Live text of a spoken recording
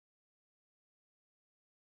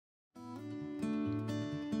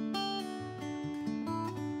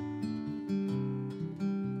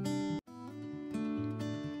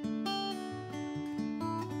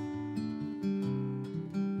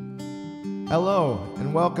Hello,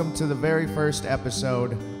 and welcome to the very first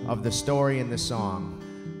episode of The Story in the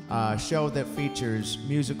Song, a show that features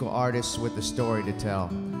musical artists with a story to tell.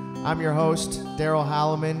 I'm your host, Darryl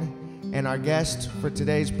Holloman, and our guest for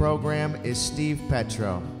today's program is Steve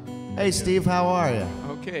Petro. Hey Steve, how are you?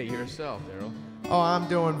 Okay, yourself, Darryl. Oh, I'm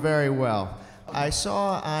doing very well. I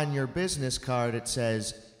saw on your business card it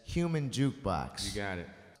says Human Jukebox. You got it.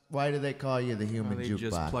 Why do they call you the Human Jukebox? They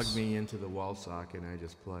just plug me into the wall socket and I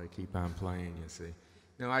just keep on playing, you see.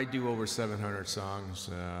 Now, I do over 700 songs,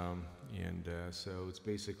 so it's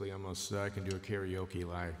basically almost, I can do a karaoke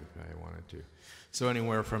live if I wanted to. So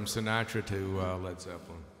anywhere from Sinatra to Led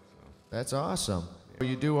Zeppelin. So. That's awesome. Yeah.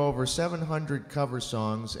 You do over 700 cover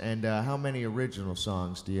songs, and how many original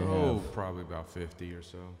songs do you have? Oh, probably about 50 or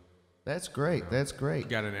so. That's great, that's great.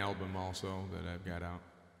 Got an album also that I've got out.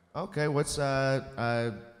 Okay, want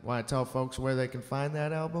to tell folks where they can find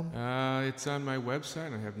that album? It's on my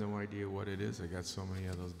website. I have no idea what it is. I got so many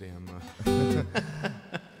of those damn...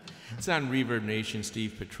 It's on Reverb Nation,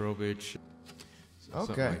 Steve Petrovich.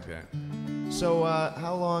 Something like that. So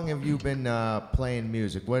how long have you been playing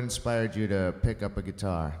music? What inspired you to pick up a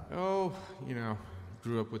guitar? Oh,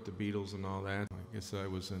 grew up with the Beatles and all that. I guess I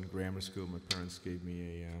was in grammar school. My parents gave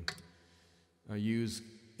me a used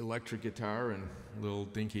electric guitar and a little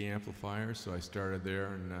dinky amplifier, so I started there,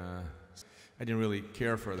 and I didn't really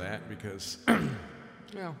care for that because,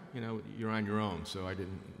 well, you're on your own, so I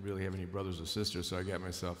didn't really have any brothers or sisters, so I got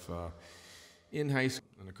myself in high school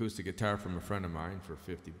an acoustic guitar from a friend of mine for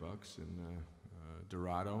 $50 in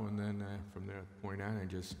Dorado, and then from that point on I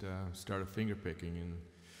just started finger picking and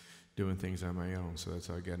doing things on my own, so that's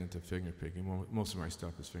how I got into finger picking. Most of my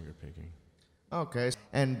stuff is finger picking. Okay,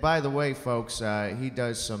 and by the way, folks, he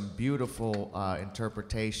does some beautiful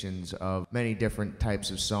interpretations of many different types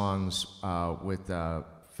of songs with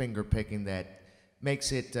finger picking that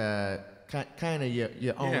makes it kind of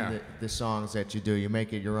you own the songs that you do. You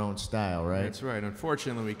make it your own style, right? That's right.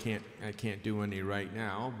 Unfortunately, I can't do any right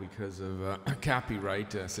now because of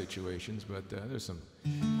copyright situations, but there's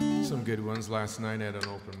some good ones. Last night at an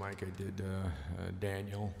open mic, I did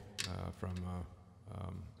Daniel from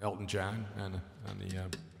Elton John on the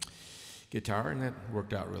guitar, and that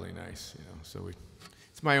worked out really nice. So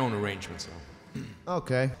it's my own arrangement. So.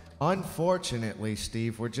 Okay. Unfortunately,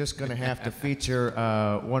 Steve, we're just going to have to feature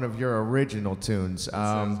one of your original tunes. That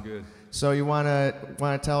sounds good. So you want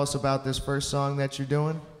to tell us about this first song that you're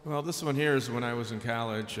doing? Well, this one here is when I was in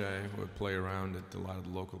college. I would play around at a lot of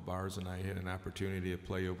the local bars, and I had an opportunity to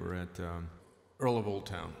play over at Earl of Old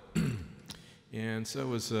Town. And so it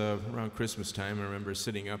was around Christmas time. I remember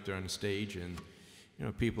sitting up there on the stage, and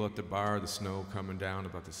people at the bar, the snow coming down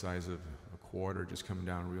about the size of a quarter, just coming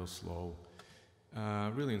down real slow.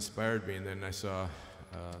 Really inspired me. And then I saw,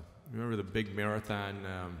 remember the big marathon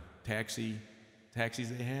taxis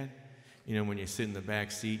they had? When you sit in the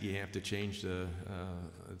back seat, you have to change the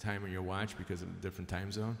time on your watch because of a different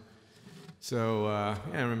time zone. So I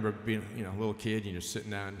remember being a little kid, and you're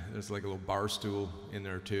sitting down. There's like a little bar stool in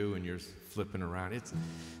there too, and you're flipping around.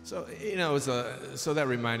 So that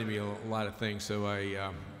reminded me of a lot of things. So I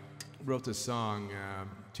wrote this song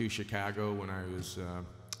to Chicago when I was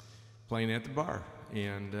playing at the bar,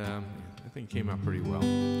 and I think it came out pretty well.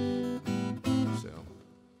 So,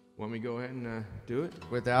 want me to go ahead and do it?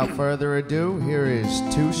 Without further ado, here is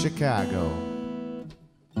To Chicago.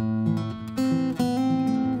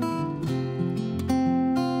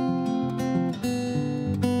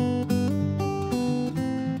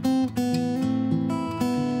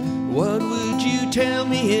 What would you tell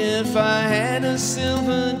me if I had a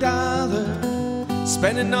silver dollar?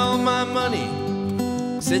 Spending all my money,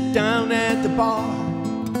 sit down at the bar.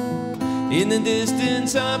 In the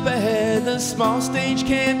distance up ahead, the small stage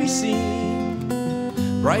can be seen.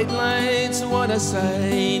 Bright lights, what a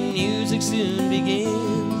sight, music soon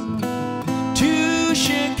begins. To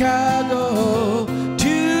Chicago,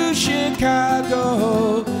 to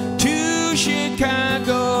Chicago, to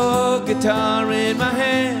Chicago, guitar in my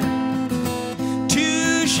hand.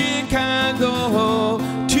 Chicago,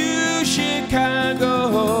 to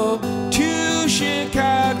Chicago, to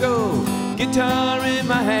Chicago, guitar in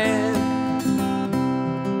my hand.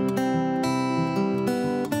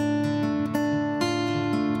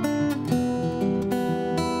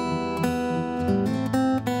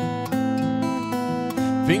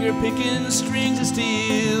 Finger picking strings of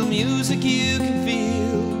steel, music you can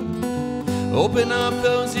feel. Open up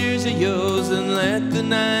those ears of yours and let the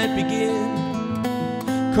night begin.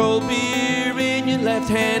 Cold beer in your left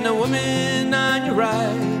hand, a woman on your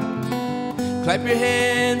right. Clap your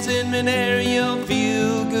hands in midair, you'll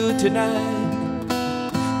feel good tonight.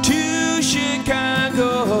 To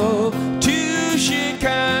Chicago, to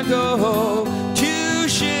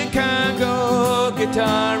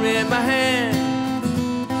in my hand.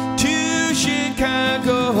 To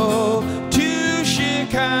Chicago, to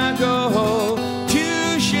Chicago,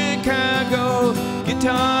 to Chicago,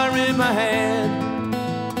 guitar in my hand.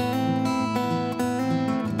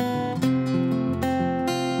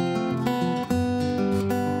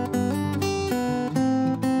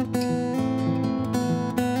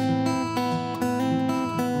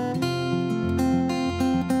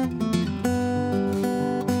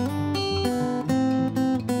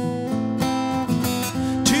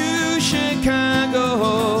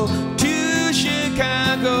 Chicago, to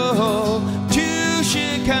Chicago, to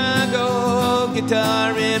Chicago,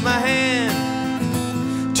 guitar in my hand.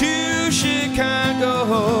 To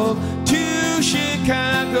Chicago, to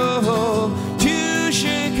Chicago, to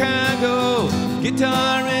Chicago,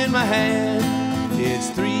 guitar in my hand. It's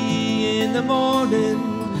 3 in the morning,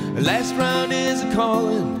 last round is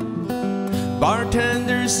a-calling.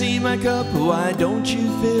 Bartender, see my cup, why don't you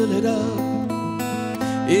fill it up?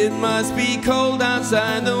 It must be cold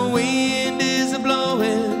outside, the wind is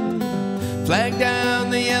a-blowing. Flag down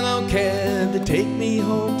the yellow cab to take me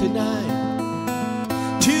home tonight.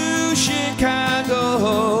 To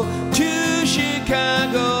Chicago, to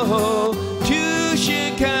Chicago, to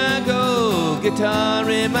Chicago, guitar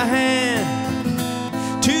in my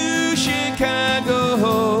hand. To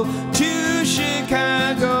Chicago, to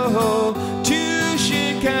Chicago, to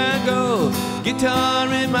Chicago, guitar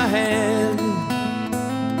in my hand.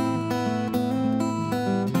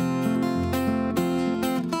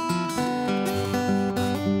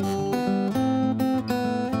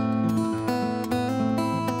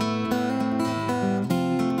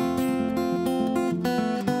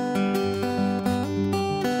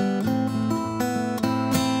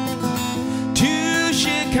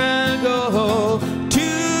 Chicago,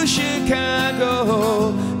 to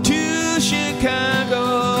Chicago, to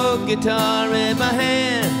Chicago, guitar in my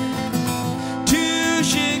hand. To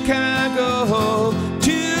Chicago,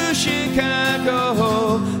 to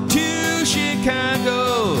Chicago, to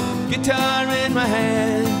Chicago, guitar in my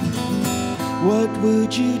hand. What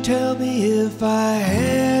would you tell me if I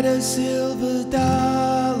had a silver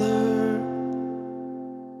dollar?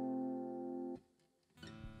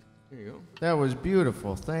 That was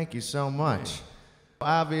beautiful. Thank you so much.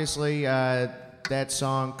 Obviously, that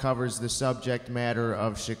song covers the subject matter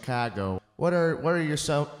of Chicago. What are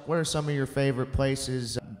some of your favorite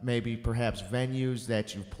places, maybe perhaps venues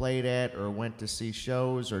that you've played at or went to see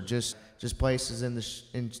shows, or just places in the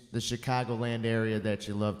Chicagoland area that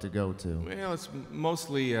you love to go to? Well, it's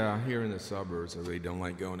mostly here in the suburbs. I really don't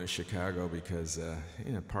like going to Chicago because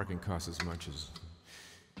parking costs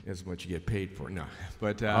as much you get paid for. No,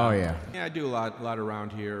 but oh yeah, I do a lot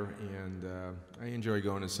around here, and I enjoy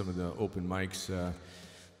going to some of the open mics.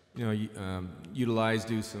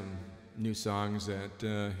 Do some new songs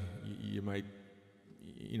that you might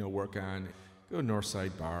work on. Go to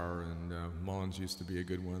Northside Bar, and Mullins used to be a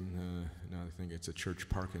good one. Now I think it's a church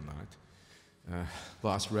parking lot.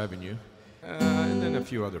 Lost revenue. And then a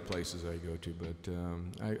few other places I go to, but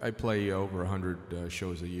I play over 100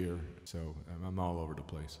 shows a year, so I'm all over the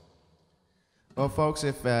place. Well, folks,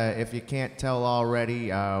 if you can't tell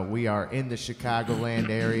already, we are in the Chicagoland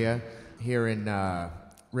area here in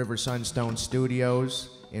RiverSunStone Studios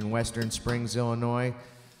in Western Springs, Illinois.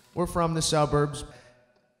 We're from the suburbs.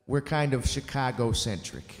 We're kind of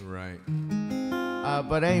Chicago-centric. Right.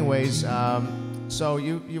 But anyways, so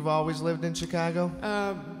you've always lived in Chicago?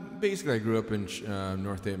 Basically, I grew up in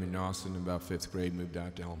North Haven, Austin. About 5th grade, moved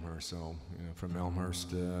out to Elmhurst. So, from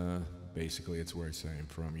Elmhurst, basically, it's where I say I'm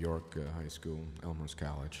from. York High School, Elmhurst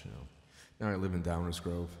College. Now I live in Downers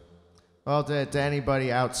Grove. Well, to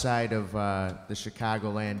anybody outside of the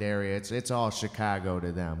Chicagoland area, it's all Chicago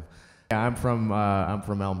to them. Yeah, I'm from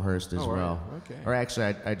Elmhurst as well. Right. Okay. Or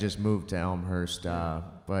actually, I just moved to Elmhurst.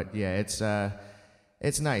 But yeah, it's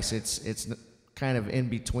nice. It's kind of in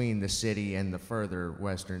between the city and the further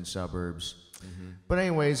western suburbs. Mm-hmm. But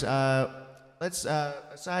anyways, let's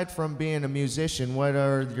aside from being a musician, what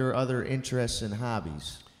are your other interests and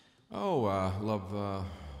hobbies? Love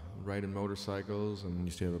riding motorcycles, and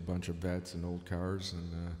used to have a bunch of vets and old cars,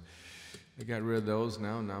 and I got rid of those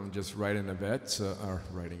now. Now I'm just riding a vet.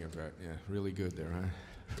 Yeah, really good there, huh?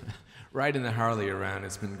 Riding the Harley around.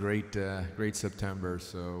 It's been great September,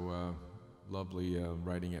 so lovely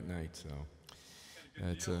riding at night. So.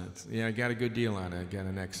 I got a good deal on it. I got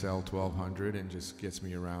an XL 1200, and just gets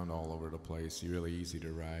me around all over the place. Really easy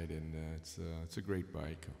to ride, and it's a great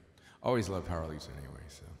bike. Always loved Harleys anyway,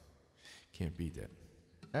 so can't beat that.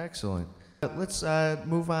 Excellent. Let's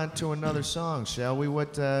move on to another song, shall we?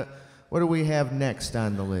 What What do we have next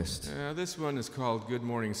on the list? This one is called Good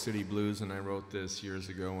Morning City Blues, and I wrote this years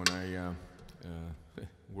ago when I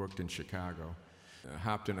worked in Chicago.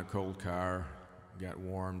 Hopped in a cold car, got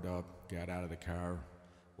warmed up, got out of the car,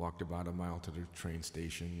 walked about a mile to the train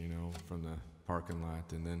station, you know, from the parking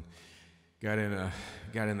lot, and then got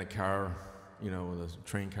in the car, you know, the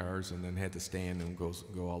train cars, and then had to stand and go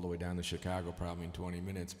all the way down to Chicago, probably in 20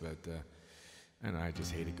 minutes, but and I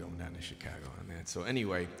just hated going down to Chicago on that. So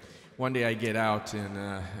anyway, one day I get out and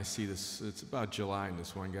I see this, it's about July, and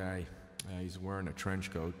this one guy, he's wearing a trench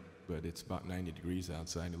coat, but it's about 90 degrees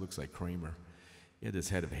outside. It looks like Kramer. He had this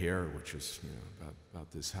head of hair, which was, you know, about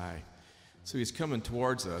this high. So he's coming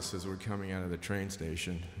towards us as we're coming out of the train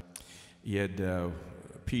station. He had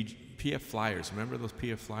PF Flyers. Remember those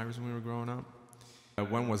PF Flyers when we were growing up?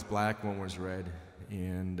 One was black, one was red,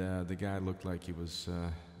 and the guy looked like he was,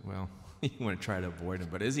 well, you want to try to avoid him,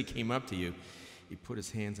 but as he came up to you, he put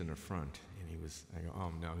his hands in the front, and I go,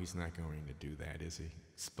 oh no, he's not going to do that, is he?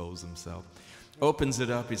 Expose himself. Opens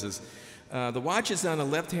it up, he says, the watches on the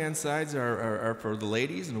left-hand sides are for the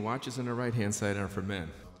ladies, and the watches on the right-hand side are for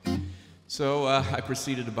men. So I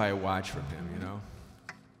proceeded to buy a watch from him, you know.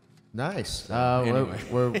 Nice.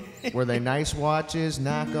 Anyway. Were they nice watches,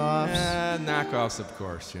 knockoffs? Knockoffs, of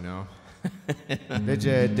course, you know. Did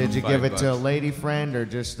you give it $5. to a lady friend, or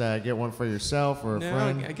just get one for yourself or a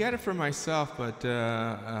friend? I got it for myself, but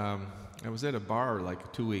I was at a bar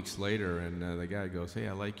like 2 weeks later, and the guy goes, "Hey,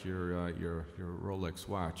 I like your Rolex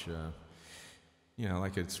watch. You know,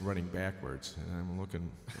 like it's running backwards." And I'm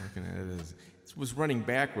looking at it. It was running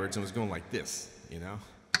backwards and was going like this, you know.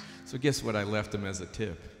 So guess what? I left him as a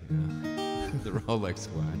tip. You know? The Rolex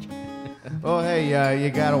watch. Oh, hey,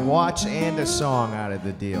 you got a watch and a song out of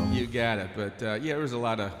the deal. You got it. But yeah, there was a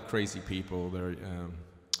lot of crazy people there.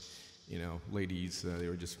 You know, ladies, they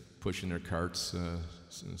were just pushing their carts,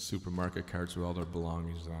 supermarket carts with all their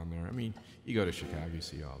belongings on there. I mean, you go to Chicago, you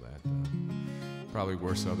see all that. Probably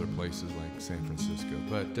worse other places like San Francisco.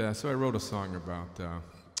 But so I wrote a song about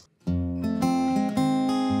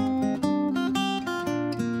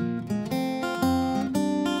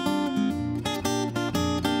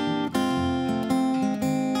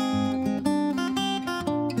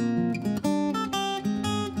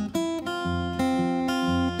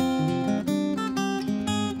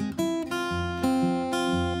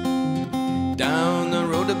Down the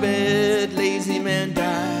road a bed, lazy man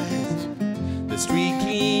dies. The street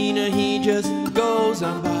cleaner, he just goes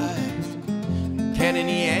on by. Cat in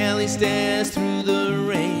the alley stares through the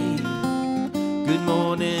rain. Good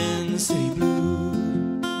morning, city blue.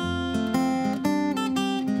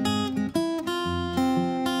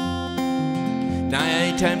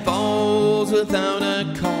 Nighttime falls without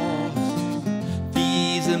a cause.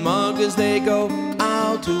 Thieves and muggers, they go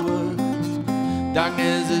out to work.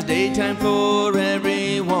 Darkness is daytime for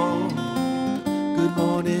everyone. Good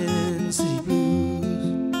morning, city blues.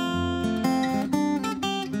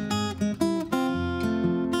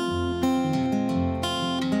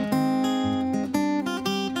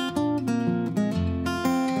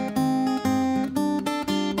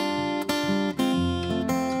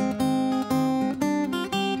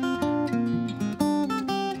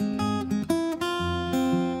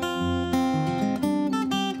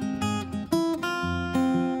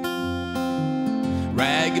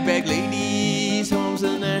 Rag ladies, homes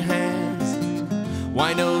in their hands.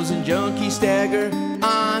 Winos and junkies stagger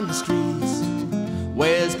on the streets.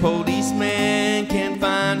 Where's policeman? Can't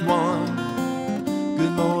find one.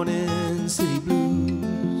 Good morning, city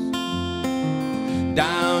blues.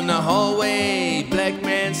 Down the hallway, black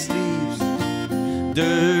man sleeps.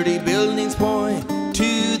 Dirty buildings point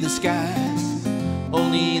to the skies.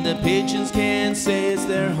 Only the pigeons can say it's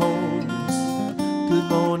their homes. Good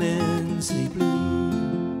morning, city blues.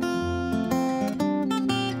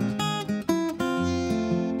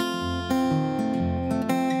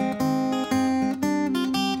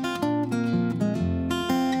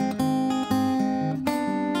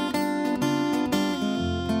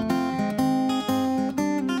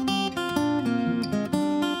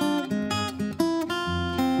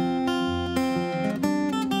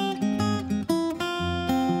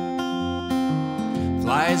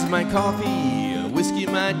 Flies my coffee, whiskey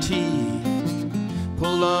my tea.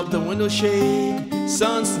 Pull up the window shade,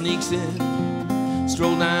 sun sneaks in.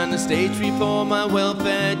 Stroll down the State Street for my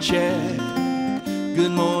welfare check.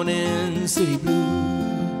 Good morning, city blue.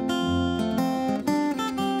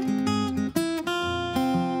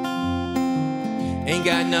 Ain't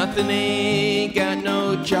got nothing, ain't got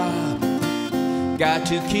no job. Got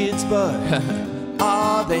 2 kids, but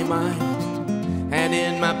are they mine? And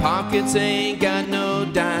in my pockets ain't got no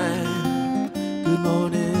dime. Good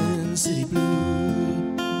morning, morning, city blue.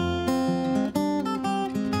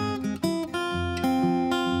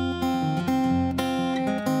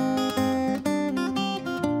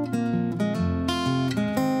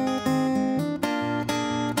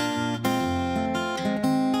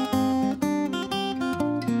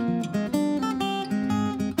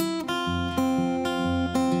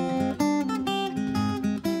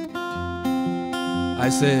 I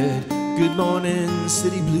said, good morning,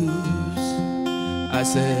 city blues. I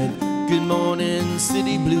said, good morning,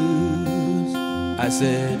 city blues. I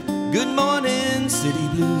said, good morning, city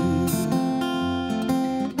blues.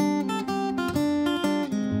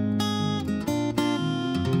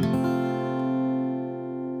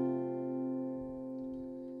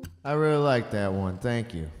 I really like that one.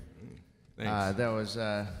 Thank you. Thanks. That was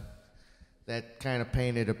that kind of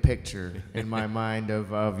painted a picture in my mind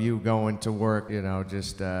of you going to work. You know,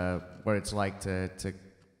 just what it's like to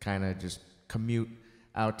kind of just commute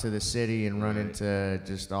out to the city and run into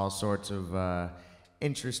just all sorts of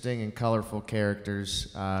interesting and colorful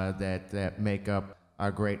characters that make up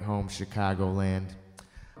our great home, Chicagoland.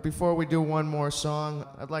 Before we do one more song,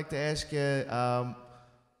 I'd like to ask you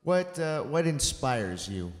what inspires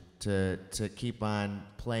you to keep on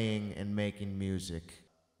playing and making music?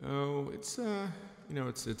 Oh, it's you know,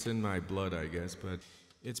 it's in my blood, I guess. But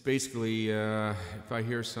it's basically if I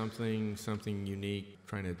hear something unique,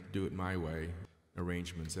 trying to do it my way,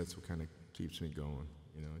 arrangements. That's what kind of keeps me going.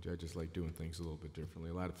 You know, I just like doing things a little bit differently.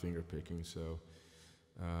 A lot of finger picking, so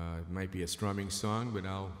it might be a strumming song, but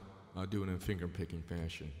I'll do it in a finger picking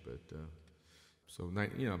fashion. But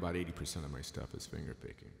you know, about 80% of my stuff is finger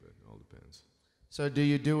picking, but it all depends. So, do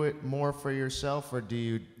you do it more for yourself, or do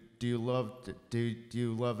you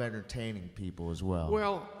love entertaining people as well?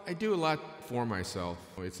 Well, I do a lot for myself.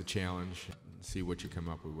 It's a challenge. See what you come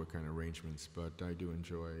up with, what kind of arrangements. But I do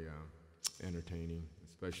enjoy entertaining,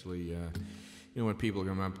 especially you know, when people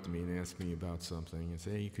come up to me and ask me about something and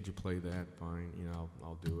say, "Hey, could you play that?" Fine, you know,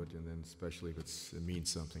 I'll do it. And then especially if it means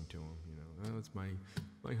something to them, you know, oh, it's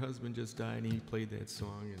my husband just died and he played that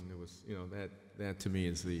song, and it was, you know, that to me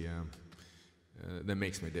is the that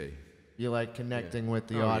makes my day. You like connecting with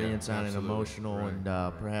the audience on an emotional and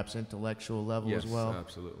perhaps intellectual level as well? Yes,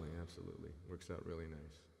 absolutely. Works out really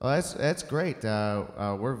nice. Well, that's great.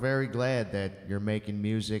 We're very glad that you're making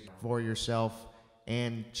music for yourself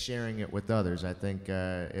and sharing it with others. I think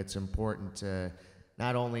it's important to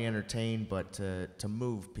not only entertain, but to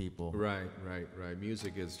move people. Right.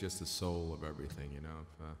 Music is just the soul of everything, you know.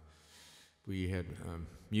 If we had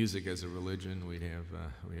music as a religion, we'd have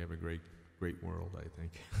a great world, I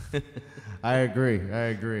think. I agree.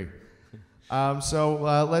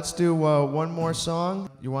 So let's do one more song.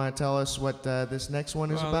 You want to tell us what this next one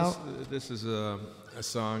is about? This is a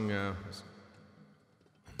song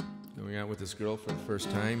going out with this girl for the first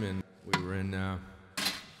time, and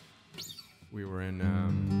we were in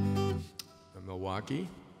Milwaukee.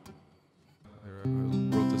 I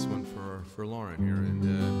wrote this one for Lauren here, and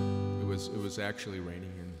it was actually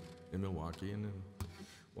raining in Milwaukee, and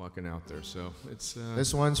walking out there. So it's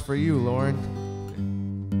this one's for you, Lauren.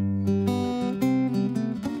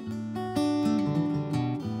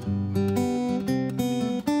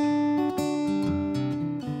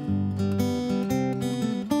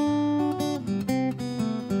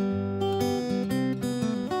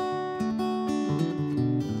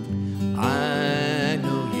 I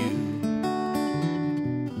know you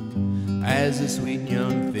as a sweet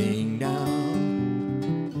young thing now,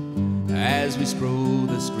 as we stroll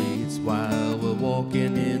the streets while we're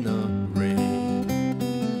walking in the rain.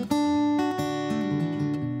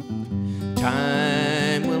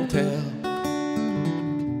 Time will tell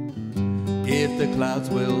if the clouds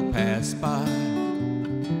will pass by.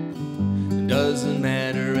 It doesn't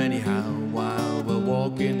matter anyhow while we're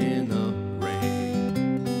walking in the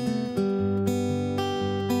rain.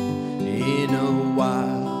 In a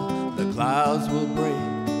while the clouds will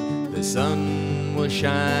break, the sun will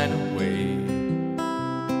shine away,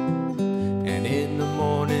 and in the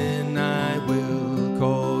morning I will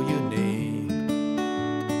call your name.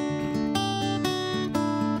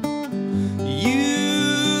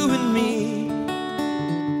 You and me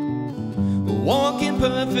walk in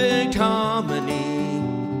perfect harmony,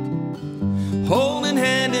 holding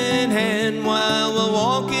hand in hand while we're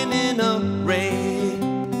walking in the rain.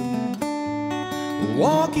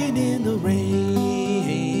 Walking in the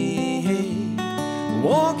rain,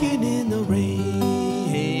 walking in the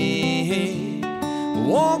rain,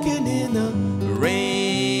 walking in the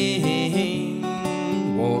rain,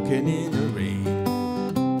 walking in the rain.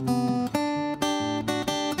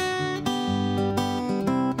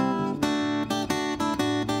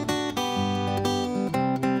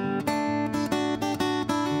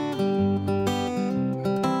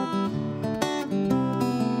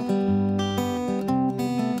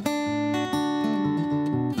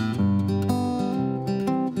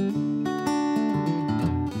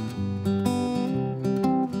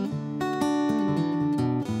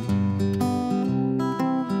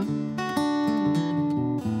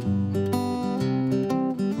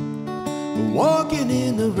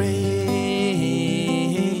 in the rain,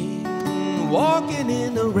 walking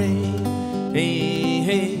in the rain, hey,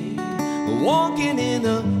 hey, walking in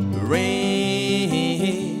the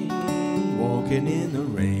rain, walking in the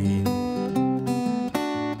rain.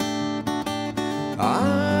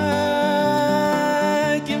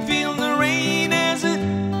 I can feel the rain as it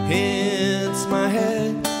hits my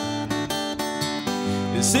head,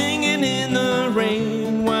 singing in the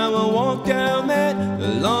rain while I walk down that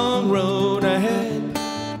long road ahead.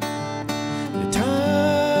 The time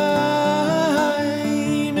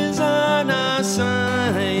is on our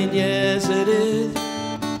side, yes it is.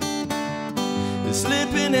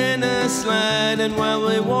 Slipping and a sliding while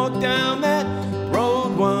we walk down that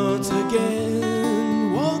road once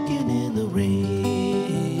again. Walking in the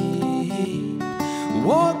rain,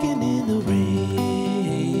 walking in the rain,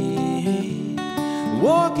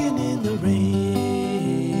 walking in the rain,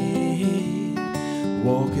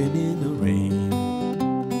 walking in the rain,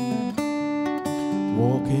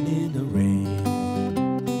 walking in the rain,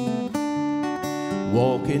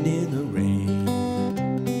 walking in the rain,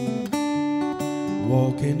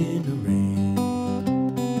 walking in the rain.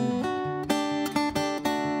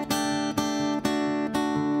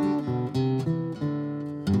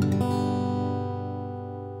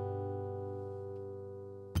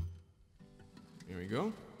 Here we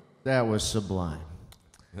go. That was sublime.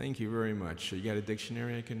 Thank you very much. You got a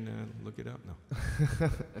dictionary I can look it up?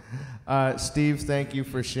 No. Steve, thank you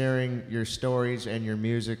for sharing your stories and your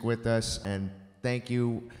music with us, and thank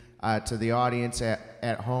you to the audience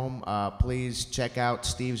at home. Please check out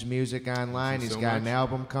Steve's music online. He's got an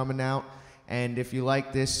album coming out, and if you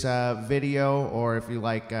like this video or if you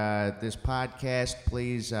like this podcast,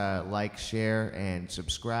 please like, share, and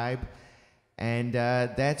subscribe. And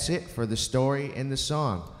that's it for the story and the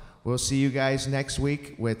song. We'll see you guys next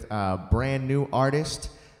week with a brand new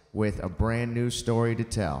artist with a brand new story to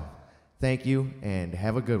tell. Thank you, and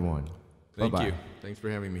have a good one. Thank you. Thanks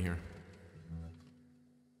for having me here.